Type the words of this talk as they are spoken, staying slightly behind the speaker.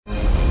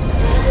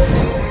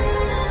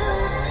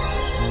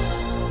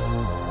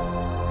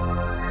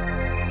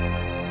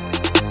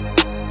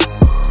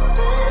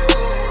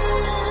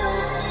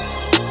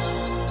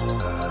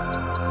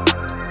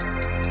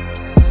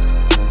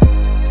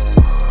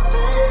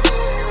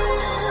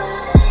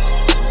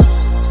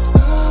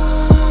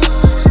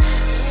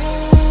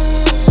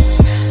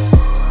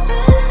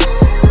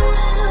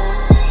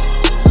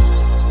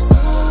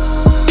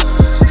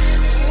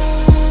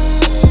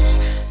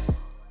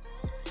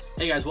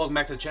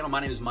welcome back to the channel. My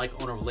name is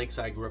Mike, owner of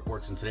Lakeside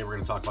Gripworks, and today we're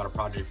going to talk about a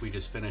project we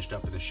just finished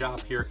up in the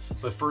shop here.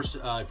 But first,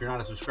 if you're not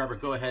a subscriber,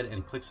 go ahead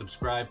and click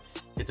subscribe,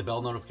 hit the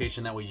bell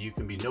notification, that way you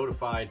can be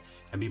notified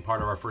and be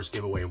part of our first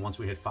giveaway. Once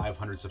we hit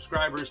 500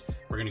 subscribers,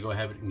 we're going to go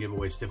ahead and give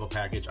away a Stippled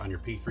package on your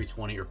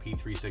P320 or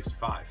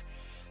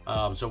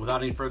P365. So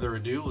without any further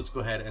ado, let's go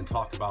ahead and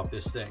talk about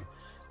this thing.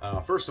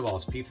 First of all,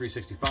 it's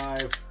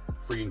P365,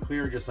 free and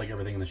clear, just like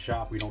everything in the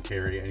shop. We don't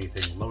carry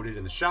anything loaded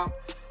in the shop.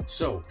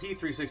 So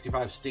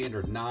P365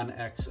 standard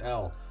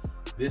non-XL.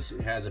 This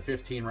has a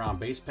 15-round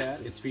base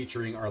pad. It's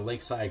featuring our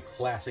Lakeside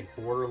classic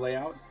border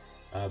layout.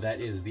 That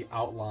is the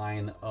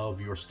outline of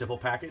your stipple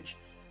package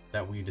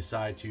that we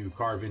decide to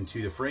carve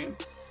into the frame.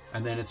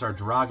 And then it's our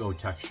drago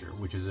texture,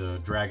 which is a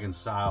dragon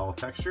style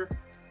texture.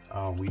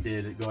 We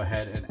did go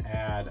ahead and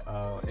add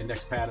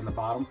index pad in the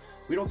bottom.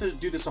 We don't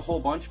do this a whole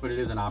bunch, but it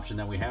is an option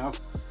that we have.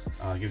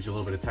 Gives you a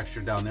little bit of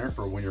texture down there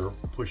for when you're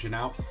pushing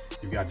out.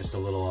 You've got just a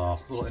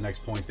little index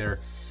point there.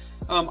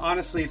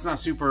 Honestly, it's not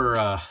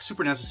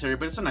super necessary,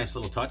 but it's a nice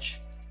little touch.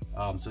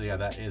 So yeah,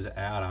 that is an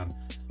add-on.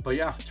 But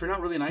yeah, turned out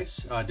really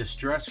nice.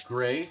 Distress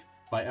Gray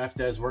by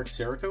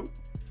FDEZWERX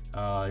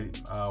Cerakote.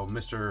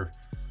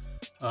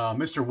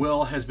 Mr.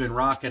 Will has been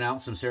rocking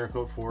out some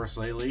Cerakote for us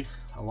lately,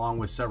 along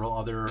with several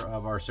other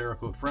of our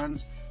Cerakote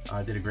friends.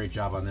 Did a great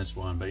job on this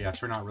one, but yeah, it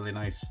turned out really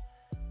nice.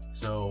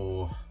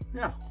 So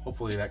yeah,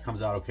 hopefully that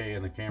comes out okay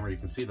in the camera. You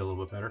can see it a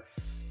little bit better.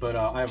 But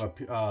I have a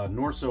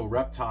Norso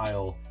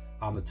reptile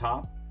on the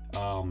top.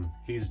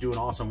 He's doing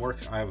awesome work.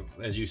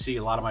 As you see,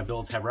 a lot of my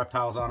builds have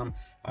reptiles on them.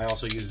 I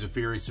also use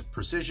Zephyri's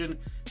Precision,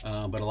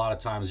 but a lot of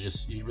times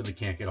you really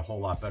can't get a whole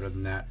lot better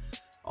than that.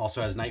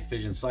 Also has night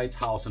vision sights,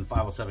 Holosun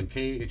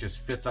 507K. It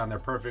just fits on there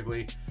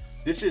perfectly.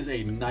 This is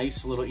a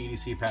nice little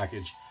EDC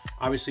package.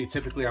 Obviously,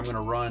 typically I'm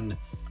gonna run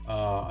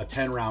a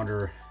 10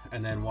 rounder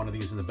and then one of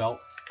these in the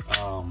belt.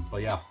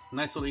 But yeah,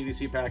 nice little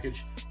EDC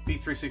package.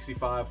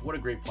 P365, what a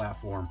great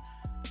platform.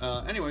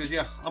 Anyways,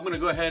 yeah, I'm gonna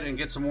go ahead and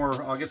get some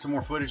more. I'll get some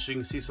more footage so you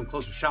can see some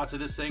closer shots of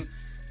this thing.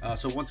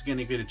 So once again,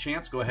 if you get a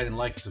chance, go ahead and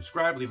like and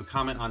subscribe. Leave a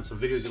comment on some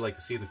videos you'd like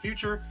to see in the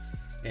future,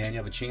 and you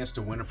have a chance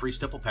to win a free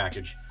stipple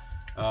package.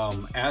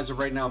 As of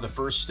right now, the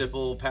first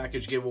stipple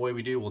package giveaway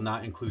we do will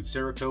not include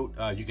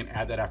Cerakote. You can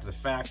add that after the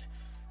fact.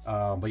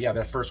 But yeah,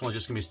 that first one's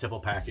just gonna be a stipple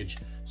package.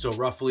 So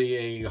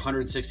roughly a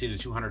 $160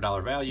 to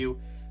 $200 value.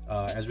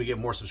 As we get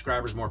more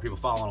subscribers, more people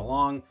following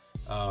along,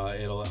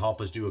 it'll help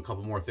us do a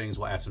couple more things.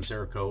 We'll add some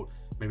Cerakote,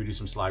 maybe do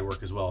some slide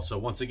work as well. So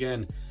once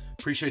again,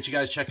 appreciate you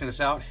guys checking this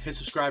out. Hit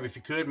subscribe if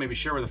you could. Maybe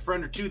share with a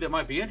friend or two that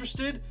might be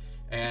interested.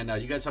 And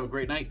you guys have a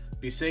great night.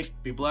 Be safe,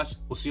 be blessed.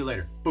 We'll see you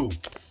later. Boom.